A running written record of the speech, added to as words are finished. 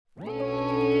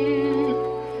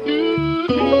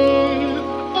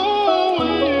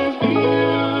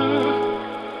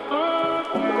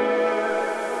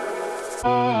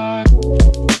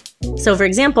So for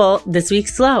example, this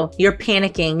week's slow. You're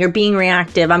panicking. You're being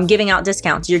reactive. I'm giving out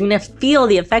discounts. You're going to feel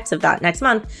the effects of that next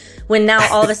month when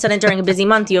now all of a sudden during a busy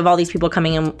month, you have all these people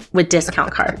coming in with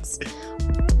discount cards.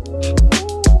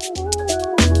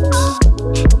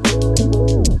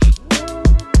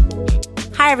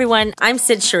 Hi, everyone. I'm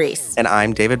Sid Charisse. And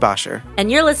I'm David Bosher.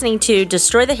 And you're listening to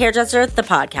Destroy the Hairdresser, the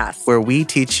podcast, where we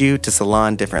teach you to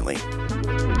salon differently.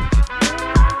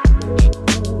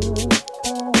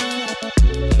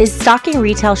 Is stocking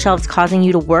retail shelves causing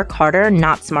you to work harder,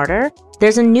 not smarter?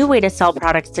 There's a new way to sell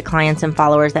products to clients and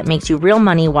followers that makes you real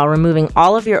money while removing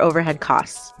all of your overhead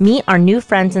costs. Meet our new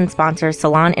friends and sponsor,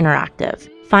 Salon Interactive.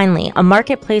 Finally, a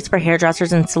marketplace for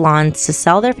hairdressers and salons to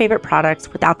sell their favorite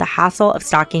products without the hassle of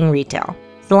stocking retail.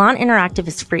 Salon Interactive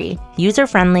is free,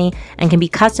 user-friendly, and can be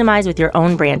customized with your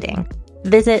own branding.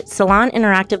 Visit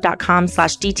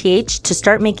saloninteractive.com/DTH to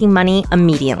start making money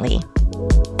immediately.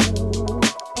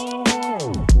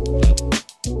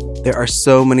 There are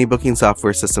so many booking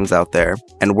software systems out there,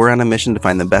 and we're on a mission to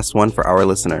find the best one for our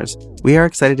listeners. We are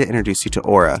excited to introduce you to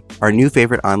Aura, our new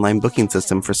favorite online booking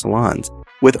system for salons.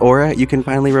 With Aura, you can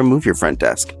finally remove your front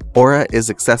desk. Aura is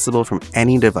accessible from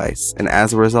any device, and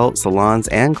as a result, salons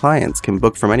and clients can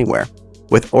book from anywhere.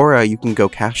 With Aura, you can go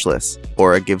cashless.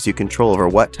 Aura gives you control over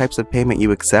what types of payment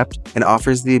you accept and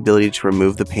offers the ability to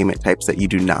remove the payment types that you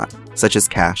do not, such as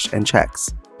cash and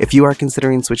checks. If you are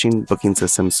considering switching booking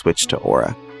systems, switch to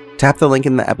Aura. Tap the link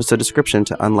in the episode description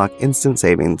to unlock instant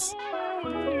savings.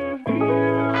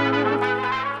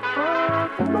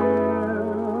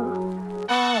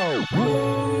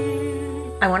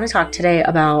 I want to talk today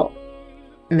about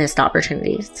missed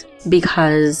opportunities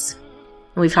because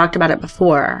we've talked about it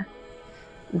before.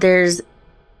 There's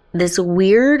this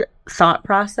weird thought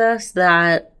process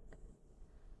that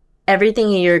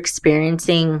everything you're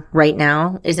experiencing right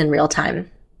now is in real time.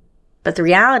 But the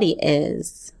reality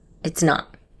is it's not.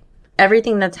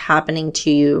 Everything that's happening to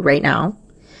you right now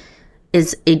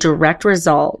is a direct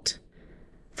result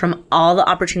from all the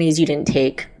opportunities you didn't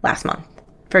take last month.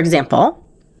 For example,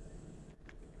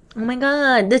 oh my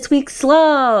God, this week's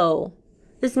slow.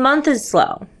 This month is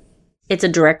slow. It's a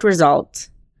direct result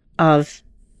of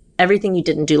everything you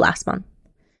didn't do last month.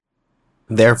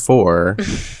 Therefore,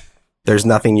 there's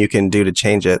nothing you can do to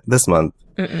change it this month.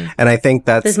 Mm-mm. And I think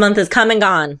this month is come and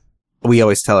gone. We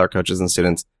always tell our coaches and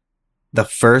students, the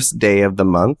first day of the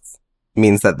month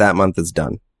means that month is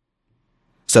done.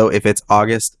 So if it's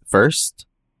August 1st,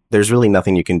 there's really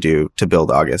nothing you can do to build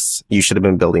August. You should have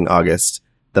been building August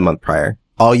the month prior.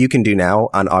 All you can do now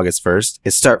on August 1st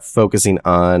is start focusing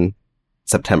on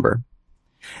September.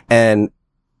 And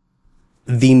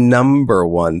the number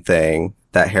one thing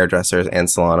that hairdressers and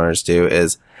salon owners do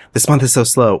is, this month is so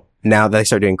slow. Now they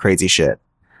start doing crazy shit.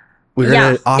 We're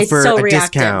going to offer a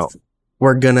discount.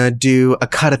 We're going to do a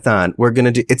cut-a-thon.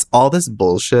 It's all this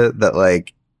bullshit that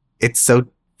it's so,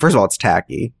 first of all, it's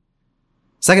tacky.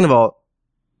 Second of all,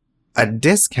 a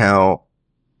discount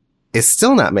is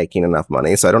still not making enough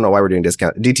money. So I don't know why we're doing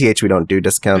discount. DTH, we don't do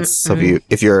discounts. Mm-hmm. So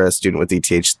if you're a student with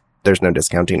DTH, there's no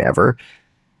discounting ever.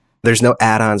 There's no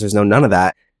add-ons. There's no none of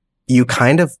that. You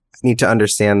kind of need to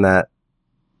understand that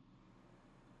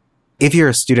if you're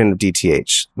a student of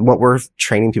DTH, what we're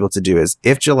training people to do is,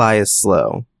 if July is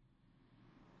slow,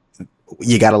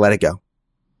 you got to let it go.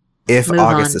 If Move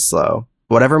August on. is slow,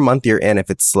 whatever month you're in, if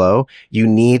it's slow, you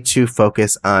need to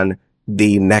focus on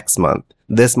the next month.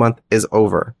 This month is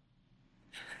over.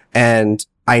 And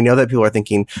I know that people are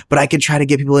thinking, but I could try to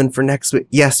get people in for next week.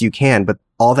 Yes, you can, but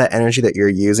all that energy that you're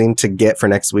using to get for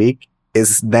next week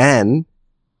is then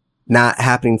not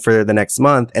happening for the next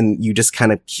month. And you just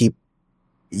kind of keep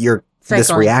this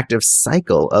reactive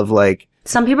cycle of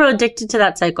some people are addicted to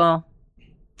that cycle.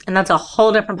 And that's a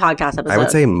whole different podcast episode. I would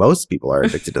say most people are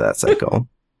addicted to that cycle.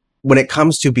 When it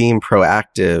comes to being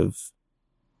proactive,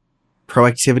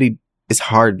 proactivity is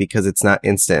hard because it's not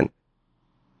instant.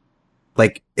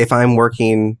 If I'm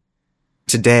working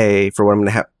today for what I'm going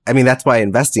to have, that's why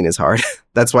investing is hard.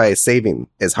 That's why saving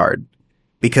is hard,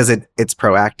 because it's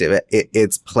proactive.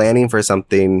 It's planning for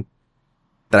something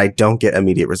that I don't get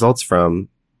immediate results from.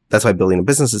 That's why building a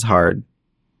business is hard.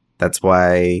 That's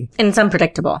why. And it's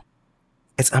unpredictable.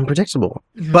 It's unpredictable.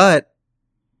 Mm-hmm. But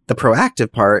the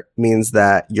proactive part means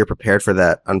that you're prepared for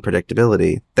that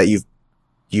unpredictability, that you've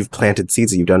planted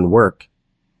seeds, that you've done work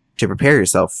to prepare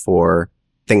yourself for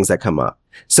things that come up.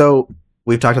 So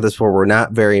we've talked about this before. We're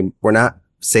not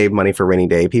save money for rainy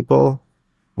day people.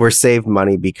 We're save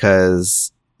money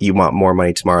because you want more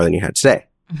money tomorrow than you had today.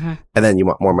 Mm-hmm. And then you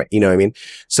want more money. You know what I mean?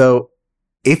 So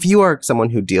if you are someone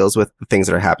who deals with the things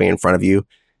that are happening in front of you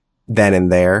then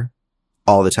and there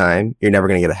all the time, you're never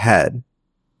going to get ahead.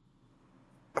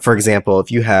 for example,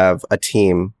 if you have a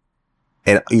team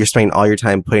and you're spending all your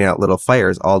time putting out little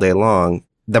fires all day long,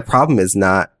 the problem is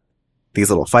not these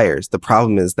little fires. The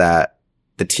problem is that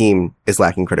the team is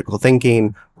lacking critical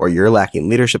thinking or you're lacking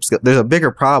leadership skill. There's a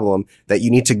bigger problem that you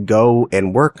need to go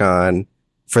and work on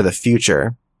for the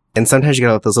future. And sometimes you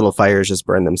gotta let those little fires just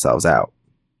burn themselves out.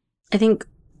 I think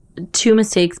 2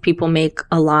 mistakes people make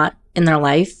a lot in their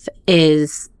life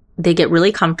is they get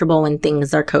really comfortable when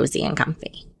things are cozy and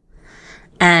comfy.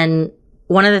 And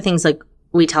one of the things like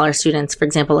we tell our students, for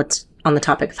example, it's on the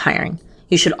topic of hiring.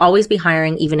 You should always be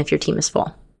hiring even if your team is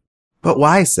full. But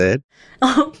why, Sid?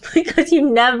 Oh, because you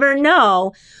never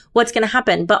know what's going to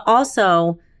happen. But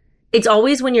also, it's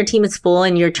always when your team is full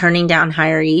and you're turning down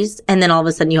hirees and then all of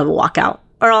a sudden you have a walkout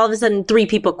or all of a sudden 3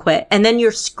 people quit and then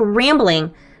you're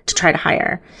scrambling to try to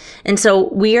hire. And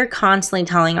so we are constantly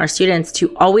telling our students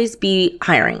to always be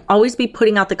hiring, always be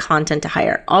putting out the content to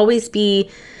hire, always be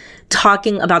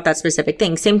talking about that specific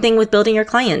thing. Same thing with building your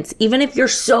clients. Even if you're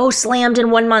so slammed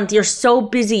in 1 month, you're so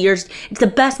busy, it's the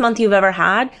best month you've ever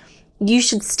had, you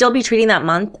should still be treating that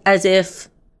month as if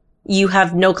you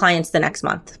have no clients the next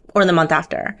month or the month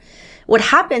after. What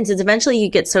happens is eventually you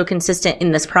get so consistent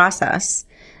in this process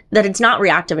that it's not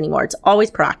reactive anymore. It's always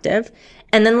proactive.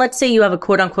 And then let's say you have a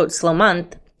quote unquote slow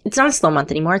month. It's not a slow month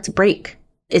anymore. It's a break.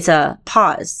 It's a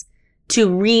pause to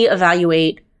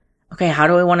reevaluate. Okay, how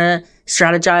do I want to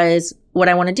strategize what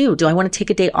I want to do? Do I want to take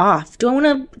a day off? Do I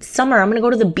want to summer? I'm going to go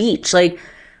to the beach. Like,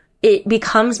 it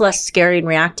becomes less scary and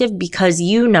reactive because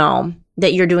you know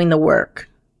that you're doing the work.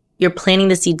 You're planting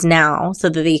the seeds now so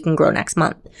that they can grow next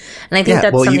month. And I think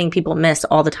that's something people miss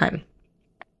all the time.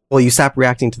 Well, you stop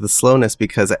reacting to the slowness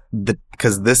because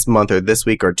this month or this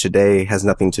week or today has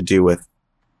nothing to do with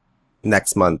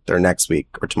next month or next week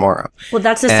or tomorrow. Well,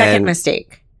 that's the second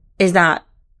mistake, is that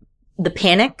the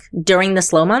panic during the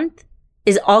slow month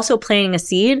is also planting a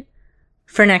seed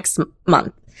for next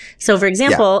month. So for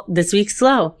example, this week's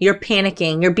slow. You're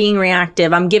panicking. You're being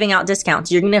reactive. I'm giving out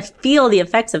discounts. You're going to feel the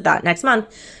effects of that next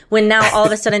month when now all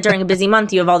of a sudden during a busy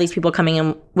month, you have all these people coming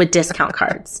in with discount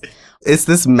cards. It's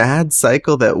this mad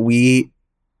cycle that we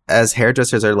as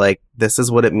hairdressers are like, this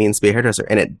is what it means to be a hairdresser.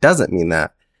 And it doesn't mean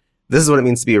that. This is what it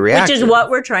means to be reactive. Which is what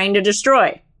we're trying to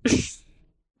destroy.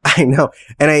 I know.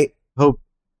 And I hope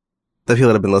the people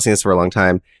that have been listening to this for a long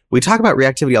time, we talk about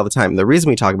reactivity all the time. The reason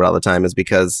we talk about it all the time is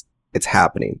because it's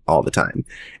happening all the time.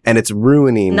 And it's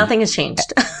ruining... Nothing has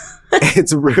changed.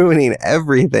 It's ruining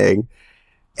everything.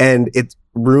 And it's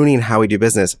ruining how we do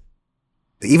business.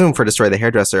 Even for Destroy the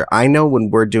Hairdresser, I know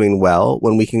when we're doing well,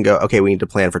 when we can go, okay, we need to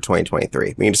plan for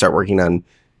 2023. We need to start working on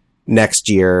next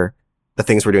year, the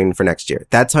things we're doing for next year.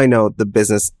 That's how I know the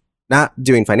business, not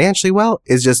doing financially well,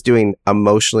 is just doing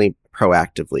emotionally,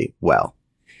 proactively well.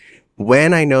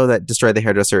 When I know that Destroy the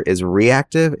Hairdresser is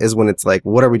reactive is when it's like,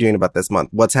 what are we doing about this month?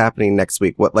 What's happening next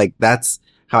week? That's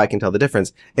how I can tell the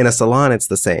difference. In a salon, it's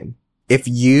the same. If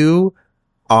you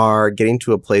are getting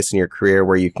to a place in your career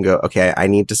where you can go, okay, I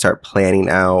need to start planning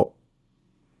out.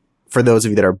 For those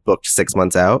of you that are booked 6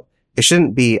 months out, it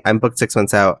shouldn't be, I'm booked 6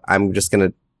 months out, I'm just going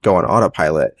to go on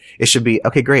autopilot. It should be,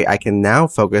 okay, great, I can now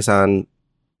focus on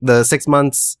the 6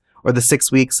 months or the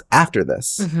 6 weeks after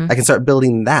this. Mm-hmm. I can start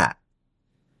building that.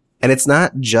 And it's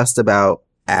not just about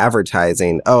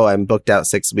advertising, oh, I'm booked out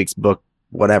 6 weeks, book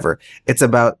whatever. It's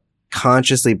about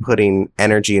consciously putting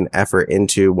energy and effort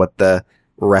into what the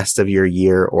rest of your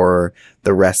year or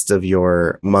the rest of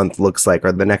your month looks like,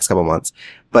 or the next couple months.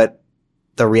 But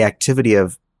the reactivity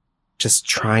of just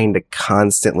trying to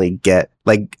constantly get,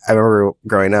 like, I remember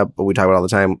growing up, but we talk about all the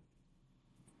time,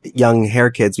 young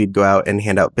hair kids, we'd go out and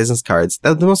hand out business cards.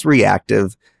 That's the most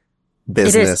reactive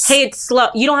business. It is. Hey, it's slow.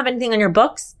 You don't have anything on your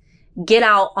books? Get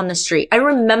out on the street. I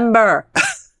remember.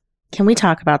 Can we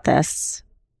talk about this?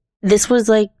 This was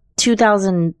like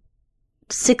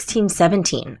 2016,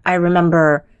 17. I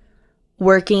remember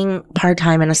working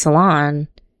part-time in a salon,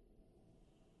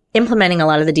 implementing a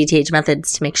lot of the DTH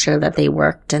methods to make sure that they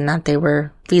worked and that they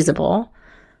were feasible,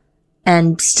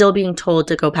 and still being told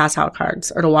to go pass out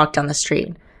cards or to walk down the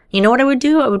street. You know what I would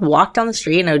do? I would walk down the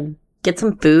street and I would get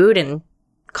some food and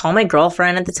call my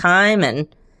girlfriend at the time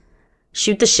and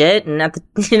shoot the shit. And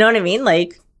you know what I mean?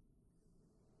 Like,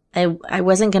 I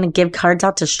wasn't going to give cards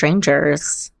out to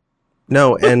strangers.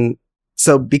 No. And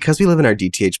so because we live in our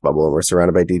DTH bubble and we're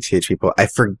surrounded by DTH people, I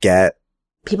forget.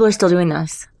 People are still doing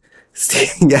this.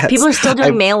 Yes. People are still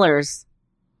doing mailers.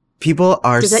 People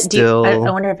are still... I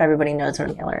wonder if everybody knows what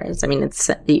a mailer is. I mean, it's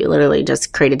you literally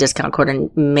just create a discount code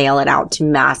and mail it out to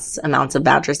mass amounts of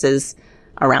addresses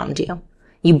around you.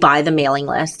 You buy the mailing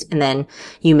list and then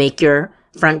you make your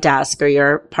front desk or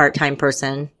your part-time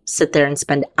person sit there and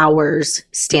spend hours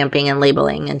stamping and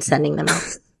labeling and sending them out.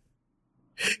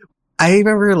 I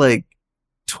remember like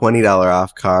 $20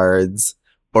 off cards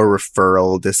or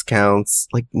referral discounts.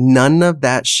 Like none of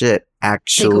that shit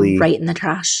actually. They go right in the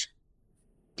trash.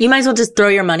 You might as well just throw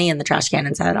your money in the trash can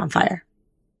and set it on fire.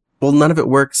 Well, none of it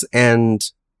works. And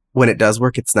when it does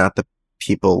work, it's not the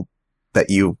people that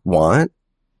you want,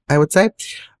 I would say.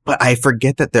 But I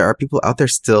forget that there are people out there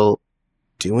still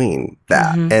doing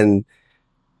that. Mm-hmm. And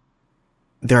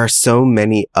there are so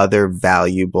many other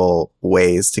valuable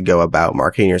ways to go about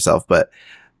marketing yourself. But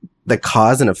the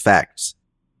cause and effect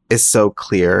is so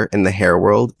clear in the hair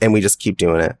world, and we just keep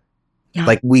doing it. Yeah.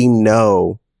 Like we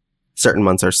know certain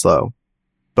months are slow,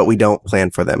 but we don't plan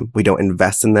for them. We don't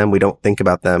invest in them. We don't think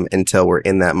about them until we're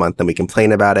in that month and we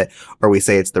complain about it, or we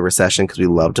say it's the recession because we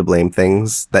love to blame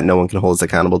things that no one can hold us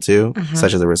accountable to,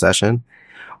 such as a recession.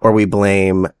 Or we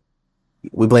blame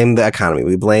the economy.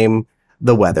 We blame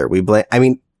the weather.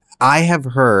 I have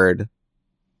heard,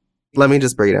 let me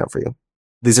just break it down for you.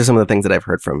 These are some of the things that I've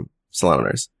heard from salon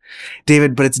owners.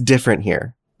 David, but it's different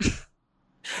here.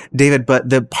 David, but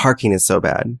the parking is so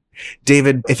bad.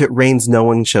 David, if it rains, no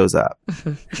one shows up.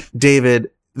 David,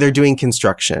 they're doing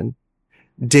construction.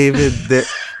 David,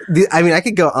 I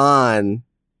could go on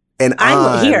and I'm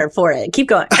on. here for it. Keep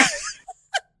going.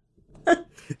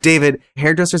 David,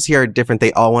 hairdressers here are different.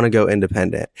 They all want to go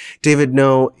independent. David,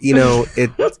 no,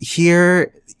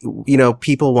 here,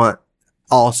 people want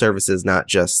all services, not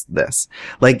just this.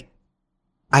 Like,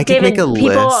 I could make a list.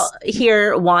 People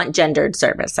here want gendered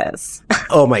services.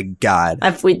 Oh my God.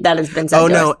 That has been said. Oh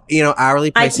to no, us.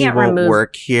 hourly pricing won't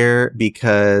work here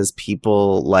because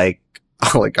people like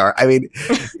oligarch. I mean,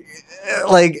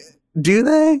 like, do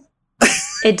they?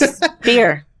 It's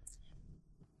fear.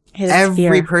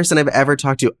 Every person I've ever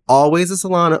talked to, always a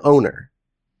salon owner,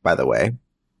 by the way,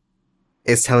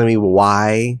 is telling me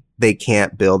why they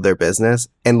can't build their business.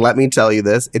 And let me tell you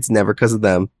this, it's never because of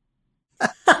them.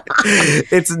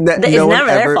 It's never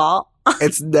their fault.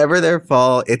 It's never their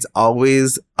fault. It's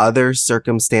always other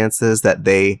circumstances that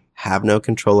they have no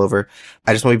control over.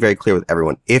 I just want to be very clear with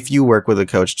everyone. If you work with a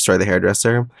coach to start the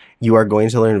hairdresser, you are going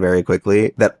to learn very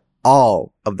quickly that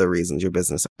all of the reasons your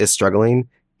business is struggling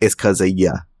is because of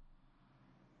you.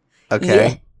 Okay?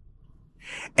 Yeah.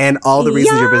 And all the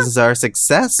reasons your business are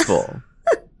successful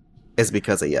is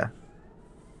because of you.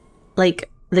 Like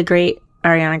the great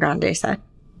Ariana Grande said.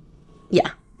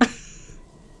 Yeah.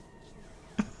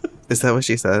 Is that what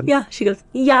she said? Yeah. She goes,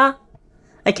 yeah.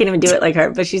 I can't even do it like her,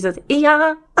 but she says,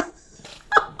 yeah.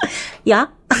 Yeah.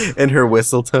 In her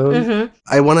whistle tone. Mm-hmm.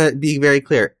 I want to be very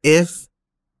clear. If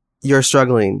you're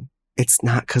struggling, it's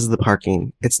not because of the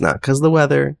parking. It's not because of the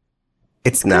weather.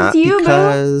 It's not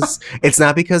because it's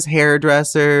not because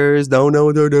hairdressers don't know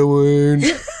what they're doing.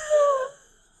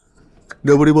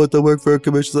 Nobody wants to work for a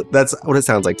commission. That's what it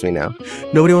sounds like to me now.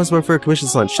 Nobody wants to work for a commission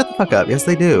salon. Shut the fuck up. Yes,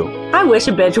 they do. I wish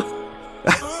a bitch.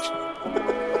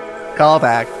 Call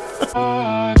back.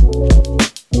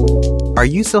 Are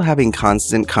you still having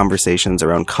constant conversations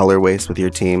around color waste with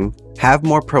your team? Have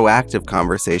more proactive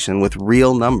conversation with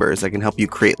real numbers that can help you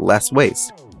create less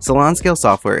waste. SalonScale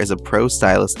software is a pro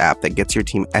stylist app that gets your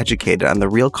team educated on the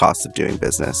real costs of doing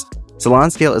business.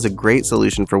 SalonScale is a great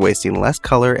solution for wasting less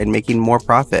color and making more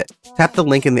profit. Tap the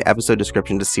link in the episode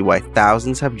description to see why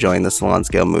thousands have joined the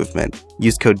SalonScale movement.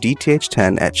 Use code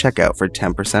DTH10 at checkout for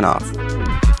 10% off.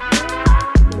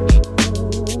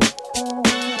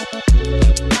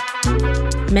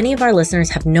 Many of our listeners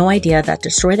have no idea that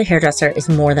Destroy the Hairdresser is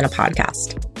more than a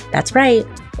podcast. That's right.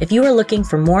 If you are looking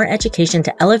for more education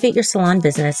to elevate your salon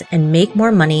business and make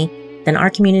more money, then our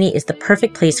community is the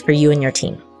perfect place for you and your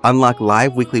team. Unlock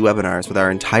live weekly webinars with our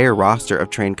entire roster of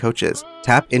trained coaches,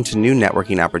 tap into new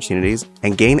networking opportunities,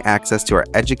 and gain access to our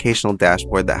educational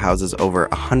dashboard that houses over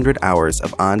 100 hours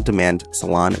of on-demand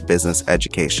salon business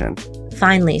education.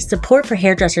 Finally, support for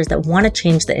hairdressers that want to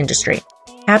change the industry.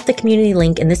 Tap the community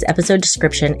link in this episode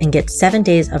description and get 7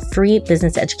 days of free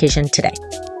business education today.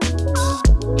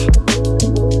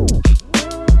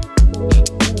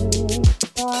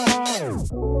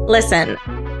 Listen,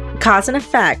 cause and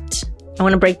effect. I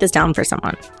want to break this down for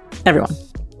someone. Everyone.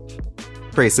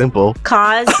 Pretty simple.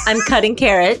 Cause, I'm cutting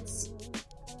carrots.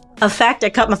 Effect, I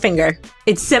cut my finger.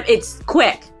 It's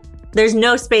quick. There's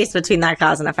no space between that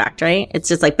cause and effect, right? It's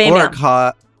just like bam,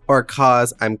 bam. Or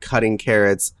cause, I'm cutting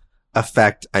carrots.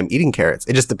 Effect, I'm eating carrots.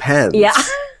 It just depends. Yeah.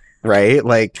 Right?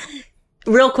 Like,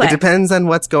 real quick. It depends on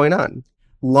what's going on.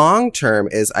 Long term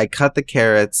is I cut the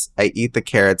carrots, I eat the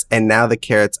carrots, and now the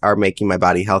carrots are making my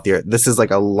body healthier. This is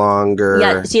like a longer...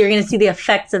 Yeah, so you're going to see the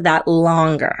effects of that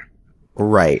longer.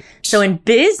 Right. So in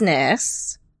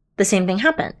business, the same thing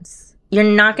happens. you're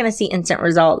not going to see instant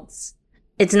results.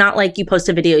 It's not like you post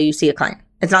a video, you see a client.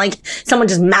 It's not like someone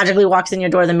just magically walks in your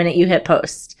door the minute you hit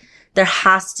post. There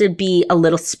has to be a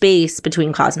little space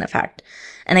between cause and effect.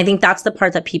 And I think that's the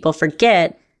part that people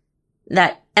forget,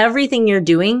 that everything you're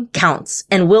doing counts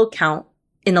and will count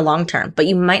in the long term, but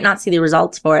you might not see the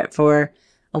results for it for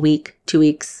a week, 2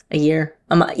 weeks, a year,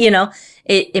 a month. You know,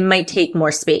 it might take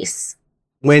more space.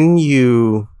 When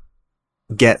you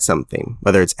get something,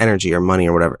 whether it's energy or money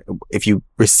or whatever, if you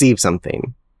receive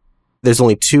something, there's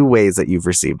only two ways that you've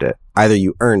received it. Either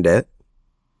you earned it,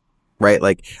 right?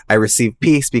 Like, I received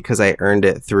peace because I earned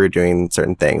it through doing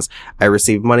certain things. I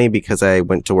received money because I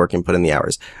went to work and put in the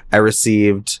hours. I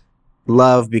received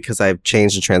love because I've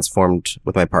changed and transformed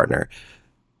with my partner.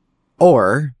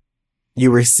 Or you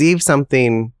receive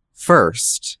something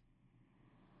first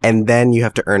and then you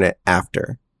have to earn it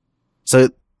after. So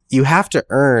you have to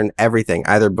earn everything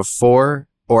either before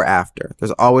or after.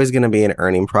 There's always going to be an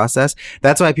earning process.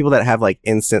 That's why people that have like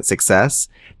instant success,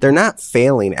 they're not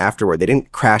failing afterward. They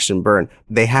didn't crash and burn.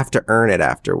 They have to earn it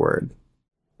afterward.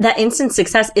 That instant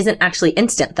success isn't actually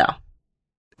instant though.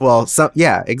 Well,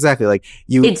 yeah, exactly. Like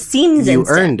it seems you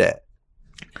instant. Earned it.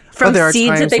 From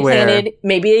seeds that they planted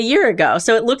maybe a year ago.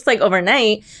 So it looks like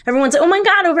overnight, everyone's like, oh my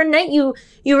God, overnight you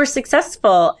were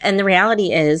successful. And the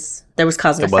reality is there was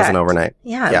cause and effect. It wasn't overnight.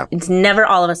 Yeah. It's never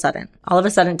all of a sudden. All of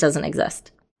a sudden it doesn't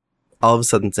exist. All of a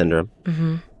sudden syndrome.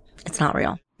 Mm-hmm. It's not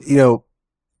real. You know,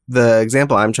 the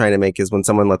example I'm trying to make is when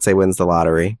someone, let's say, wins the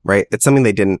lottery, right? It's something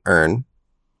they didn't earn.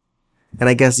 And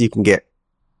I guess you can get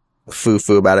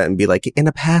foo-foo about it and be like, in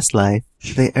a past life,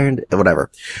 they earned it,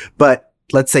 whatever. But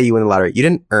let's say you win the lottery. You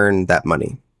didn't earn that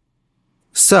money.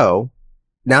 So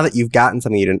now that you've gotten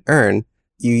something you didn't earn,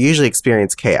 you usually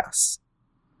experience chaos.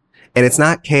 And it's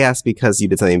not chaos because you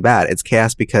did something bad. It's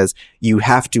chaos because you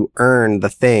have to earn the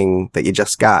thing that you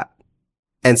just got.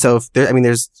 And so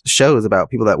there's shows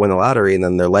about people that win the lottery and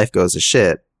then their life goes to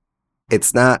shit.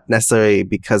 It's not necessarily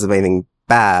because of anything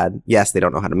bad. Yes, they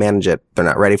don't know how to manage it. They're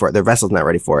not ready for it. Their vessel's not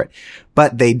ready for it.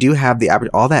 But they do have the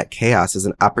opportunity. All that chaos is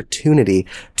an opportunity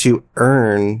to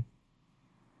earn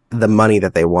the money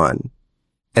that they won.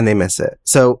 And they miss it.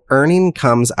 So earning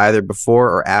comes either before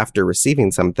or after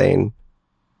receiving something.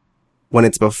 When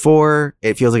it's before,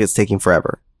 it feels like it's taking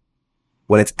forever.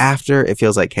 When it's after, it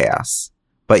feels like chaos.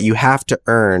 But you have to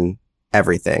earn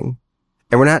everything.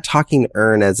 And we're not talking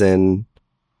earn as in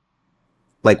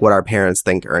like what our parents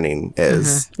think earning is.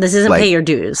 Mm-hmm. This isn't like, pay your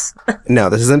dues. No,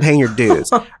 this isn't paying your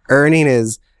dues. Earning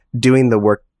is doing the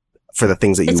work for the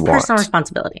things that you want. It's personal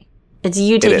responsibility. It's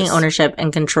you taking ownership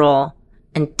and control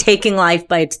and taking life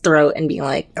by its throat and being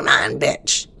like, come on,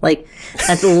 bitch. Like,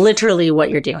 that's literally what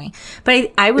you're doing.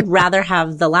 But I would rather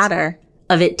have the latter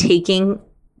of it taking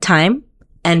time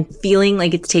and feeling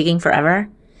like it's taking forever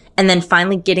and then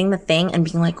finally getting the thing and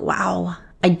being like, wow,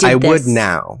 I did this. I would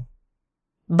now.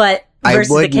 But versus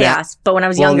the chaos. But when I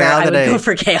was younger, I would go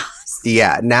for chaos.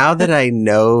 Yeah. Now that I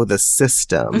know the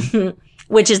system.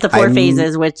 Which is the 4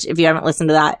 phases, which if you haven't listened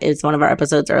to that, is one of our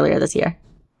episodes earlier this year.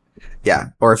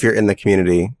 Yeah. Or if you're in the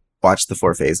community, watch the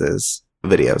 4 phases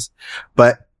videos.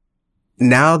 But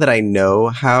now that I know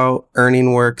how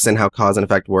earning works and how cause and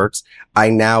effect works, I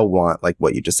now want, like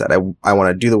what you just said, I want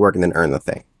to do the work and then earn the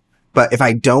thing. But if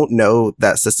I don't know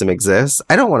that system exists,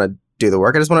 I don't want to do the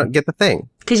work. I just want to get the thing.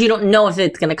 Because you don't know if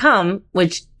it's going to come,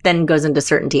 which then goes into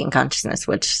certainty and consciousness,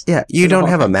 which... Yeah, you don't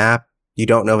have a map. You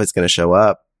don't know if it's going to show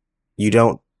up. You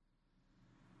don't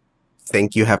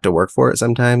think you have to work for it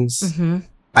sometimes. Mm-hmm.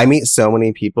 I meet so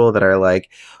many people that are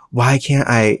like, why can't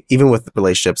I, even with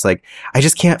relationships, like, I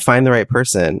just can't find the right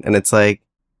person. And it's like,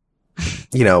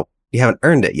 you know, you haven't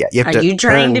earned it yet. Are you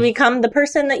trying to become the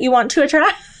person that you want to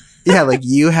attract? Yeah, like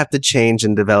you have to change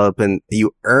and develop and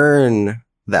you earn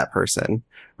that person,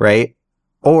 right?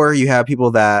 Or you have people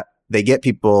that they get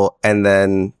people and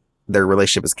then their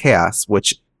relationship is chaos,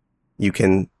 which you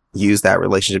can use that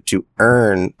relationship to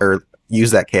earn or use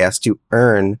that chaos to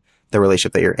earn the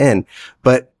relationship that you're in.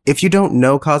 But if you don't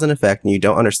know cause and effect and you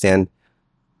don't understand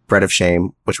bread of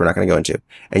shame, which we're not going to go into,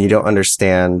 and you don't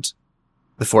understand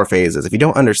the 4 phases, if you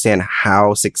don't understand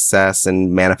how success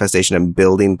and manifestation and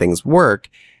building things work,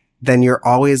 then you're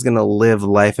always going to live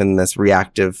life in this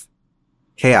reactive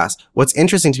chaos. What's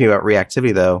interesting to me about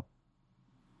reactivity, though,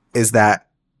 is that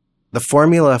the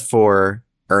formula for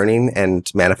earning and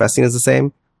manifesting is the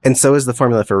same, and so is the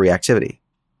formula for reactivity.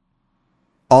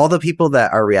 All the people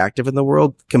that are reactive in the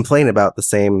world complain about the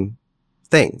same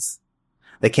things.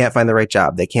 They can't find the right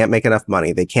job. They can't make enough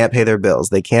money. They can't pay their bills.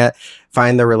 They can't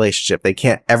find their relationship. They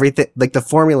can't everything. Like the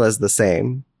formula is the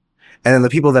same. And then the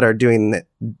people that are doing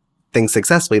things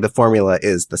successfully, the formula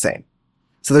is the same.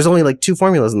 So there's only like 2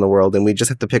 formulas in the world and we just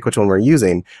have to pick which one we're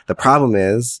using. The problem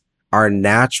is our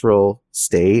natural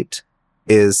state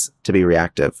is to be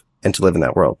reactive and to live in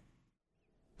that world.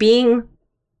 Being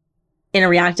in a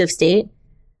reactive state,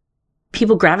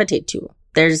 people gravitate to.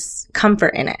 There's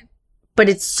comfort in it, but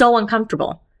it's so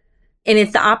uncomfortable. And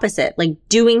it's the opposite, like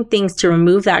doing things to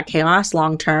remove that chaos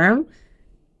long term.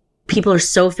 People are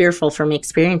so fearful from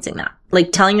experiencing that.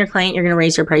 Like telling your client you're going to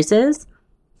raise your prices,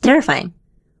 terrifying.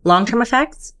 Long-term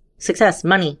effects, success,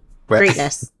 money,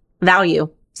 greatness, value,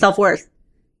 self-worth.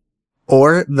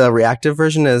 Or the reactive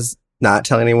version is not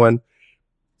telling anyone,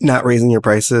 not raising your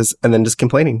prices, and then just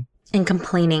complaining. And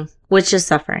complaining, which is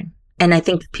suffering. And I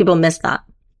think people miss that.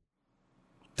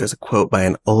 There's a quote by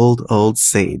an old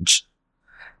sage.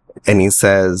 And he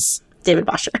says... David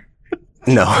Bosher.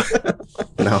 No.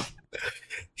 No.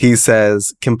 He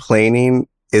says, complaining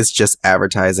is just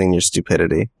advertising your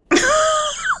stupidity.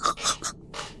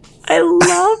 I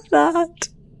love that.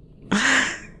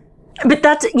 But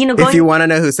that's, if you want to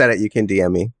know who said it, you can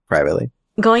DM me privately.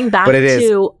 Going back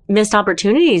to missed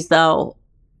opportunities, though,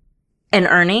 and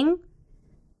earning,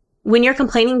 when you're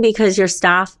complaining because your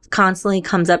staff constantly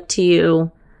comes up to you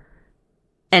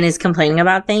and is complaining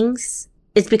about things,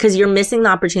 it's because you're missing the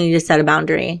opportunity to set a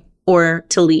boundary or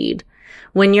to lead.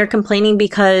 When you're complaining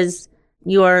because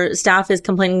your staff is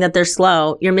complaining that they're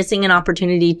slow, you're missing an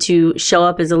opportunity to show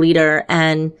up as a leader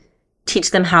and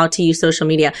teach them how to use social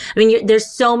media. I mean, there's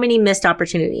so many missed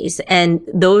opportunities, and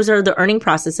those are the earning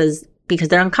processes because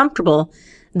they're uncomfortable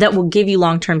that will give you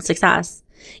long-term success.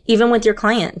 Even with your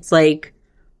clients, like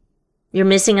you're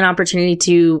missing an opportunity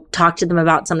to talk to them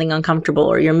about something uncomfortable,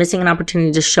 or you're missing an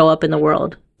opportunity to show up in the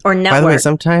world or network. By the way,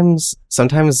 sometimes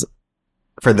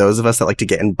for those of us that like to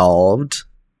get involved,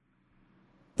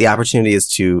 the opportunity is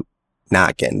to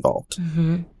not get involved.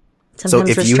 Mm-hmm. So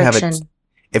if you have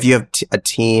a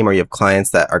team or you have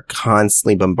clients that are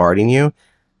constantly bombarding you,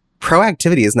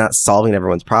 proactivity is not solving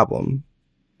everyone's problem.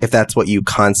 If that's what you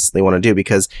constantly want to do,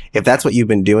 because if that's what you've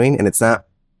been doing and it's not,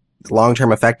 the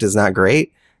long-term effect is not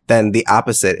great, then the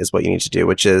opposite is what you need to do,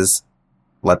 which is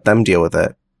let them deal with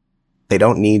it. They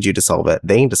don't need you to solve it.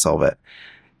 They need to solve it.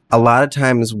 A lot of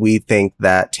times we think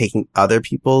that taking other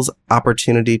people's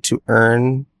opportunity to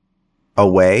earn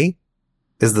away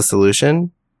is the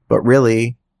solution. But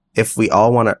really, if we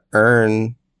all want to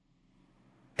earn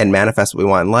and manifest what we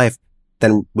want in life,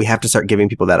 then we have to start giving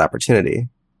people that opportunity.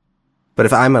 But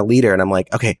if I'm a leader and I'm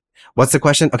like, okay, what's the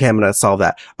question? Okay, I'm going to solve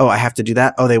that. Oh, I have to do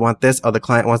that. Oh, they want this. Oh, the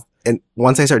client wants, and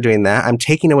once I start doing that, I'm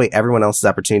taking away everyone else's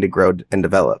opportunity to grow and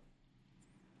develop.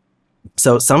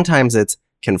 So sometimes it's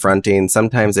confronting.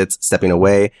 Sometimes it's stepping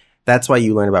away. That's why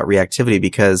you learn about reactivity,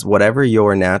 because whatever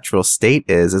your natural state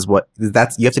is you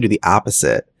have to do the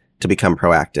opposite to become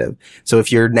proactive. So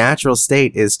if your natural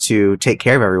state is to take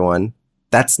care of everyone,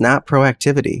 that's not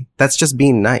proactivity. That's just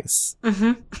being nice.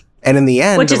 Mm-hmm. And in the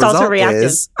end, which is also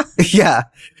reactive. Yeah,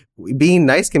 being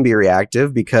nice can be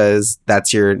reactive because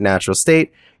that's your natural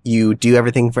state. You do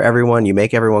everything for everyone. You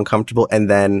make everyone comfortable. And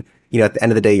then, at the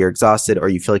end of the day, you're exhausted or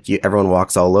you feel like everyone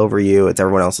walks all over you. It's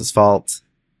everyone else's fault,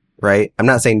 right? I'm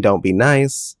not saying don't be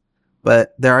nice,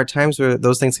 but there are times where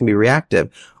those things can be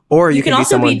reactive. Or you can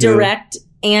also be direct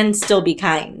and still be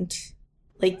kind.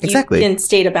 Like you can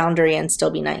state a boundary and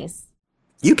still be nice.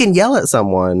 You can yell at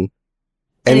someone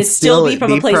and still be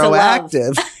from a place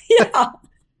proactive. Of love. Yeah.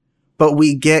 But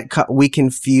we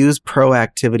confuse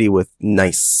proactivity with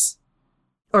nice.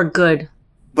 Or good.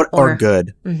 Or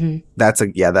good. Mm-hmm.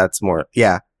 That's more.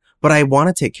 Yeah. But I want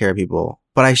to take care of people.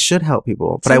 But I should help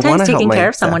people. But sometimes I want to help my taking care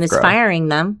of someone is firing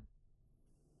them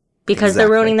because they're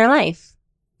ruining their life.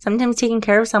 Sometimes taking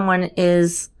care of someone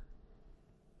is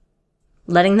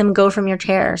letting them go from your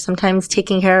chair. Sometimes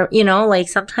taking care of,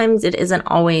 sometimes it isn't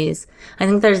always. I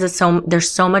think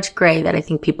there's so much gray that I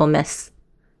think people miss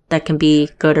that can be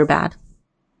good or bad.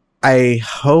 I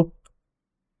hope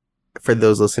for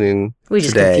those listening we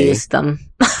just today, confused them.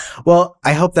 Well,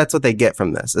 I hope that's what they get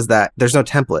from this, is that there's no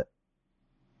template.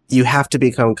 You have to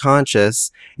become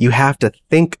conscious. You have to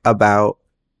think about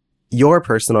your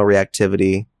personal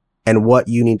reactivity and what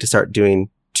you need to start doing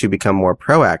to become more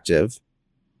proactive.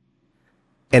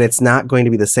 And it's not going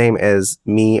to be the same as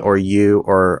me or you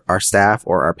or our staff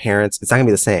or our parents. It's not going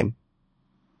to be the same.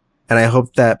 And I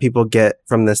hope that people get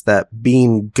from this that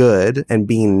being good and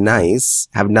being nice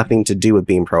have nothing to do with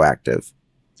being proactive.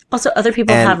 Also, other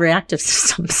people have reactive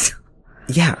systems.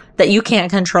 Yeah. That you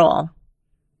can't control.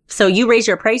 So you raise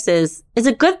your prices is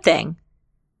a good thing.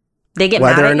 They get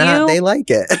mad at you. Whether or not they like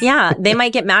it. Yeah. They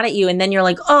might get mad at you and then you're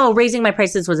like, oh, raising my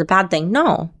prices was a bad thing.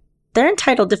 No. They're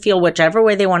entitled to feel whichever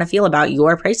way they want to feel about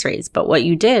your price raise. But what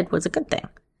you did was a good thing.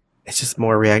 It's just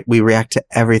more we react to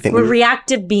everything. We're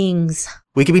reactive beings.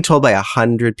 We could be told by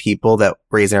 100 people that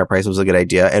raising our price was a good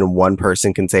idea, and one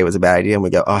person can say it was a bad idea, and we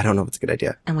go, oh, I don't know if it's a good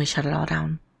idea. And we shut it all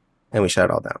down.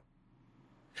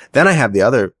 Then I have the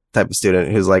other type of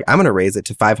student who's like, I'm going to raise it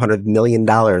to $500 million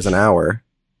an hour.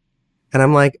 And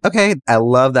I'm like, okay, I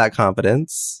love that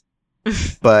confidence,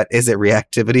 but is it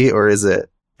reactivity or is it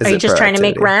Are you just trying to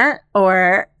make rent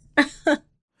or...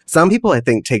 Some people, I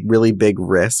think, take really big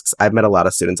risks. I've met a lot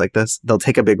of students like this. They'll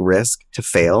take a big risk to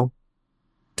fail,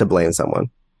 to blame someone.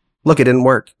 Look, it didn't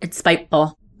work. It's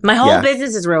spiteful. My whole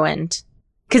business is ruined.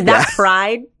 Because that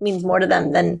pride means more to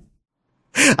them than...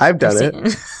 I've done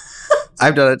it.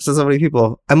 I've done it to so many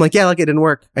people. I'm like, yeah, look, it didn't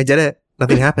work. I did it.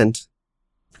 Nothing happened.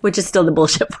 Which is still the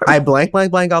bullshit part. I blank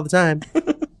all the time.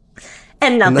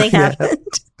 And nothing happened.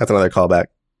 That's another callback.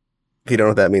 If you don't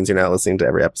know what that means, you're not listening to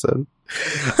every episode.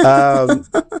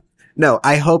 No,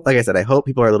 I hope, like I said, I hope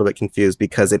people are a little bit confused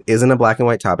because it isn't a black and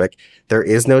white topic. There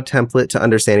is no template to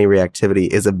understanding reactivity.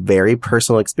 It's a very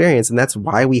personal experience. And that's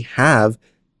why we have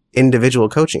individual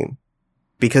coaching,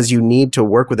 because you need to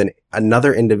work with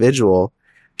another individual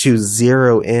to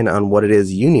zero in on what it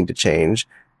is you need to change.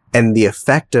 And the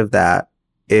effect of that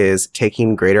is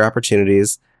taking greater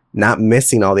opportunities, not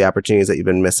missing all the opportunities that you've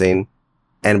been missing,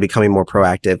 and becoming more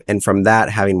proactive. And from that,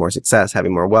 having more success,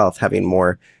 having more wealth, having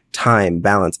more time,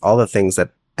 balance, all the things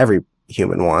that every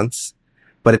human wants.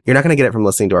 But you're not going to get it from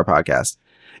listening to our podcast.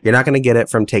 You're not going to get it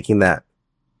from taking that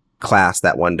class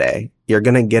that one day. You're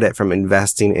going to get it from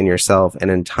investing in yourself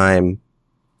and in time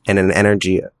and in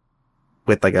energy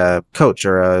with like a coach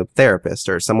or a therapist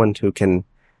or someone who can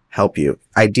help you.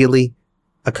 Ideally,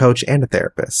 a coach and a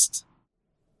therapist.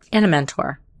 And a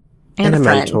mentor. And a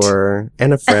mentor.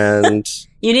 And a friend.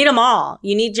 You need them all.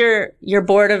 You need your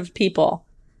board of people.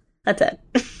 That's it.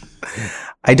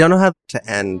 I don't know how to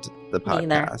end the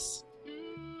podcast.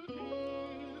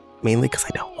 Mainly because I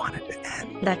don't want it to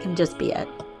end. That can just be it.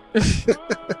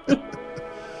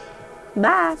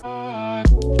 Bye.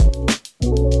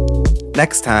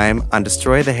 Next time on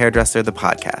Destroy the Hairdresser, the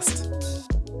podcast.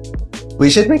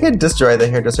 We should make a Destroy the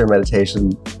Hairdresser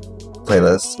meditation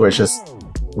playlist where it's just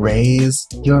raise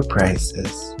your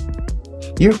prices.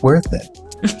 You're worth it.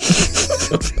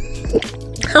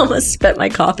 I almost spit my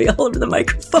coffee all over the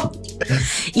microphone.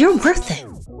 You're worth it.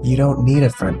 You don't need a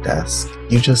front desk.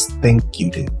 You just think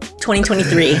you do.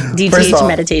 2023 DTH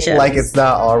meditation. Like it's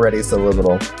not already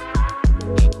subliminal.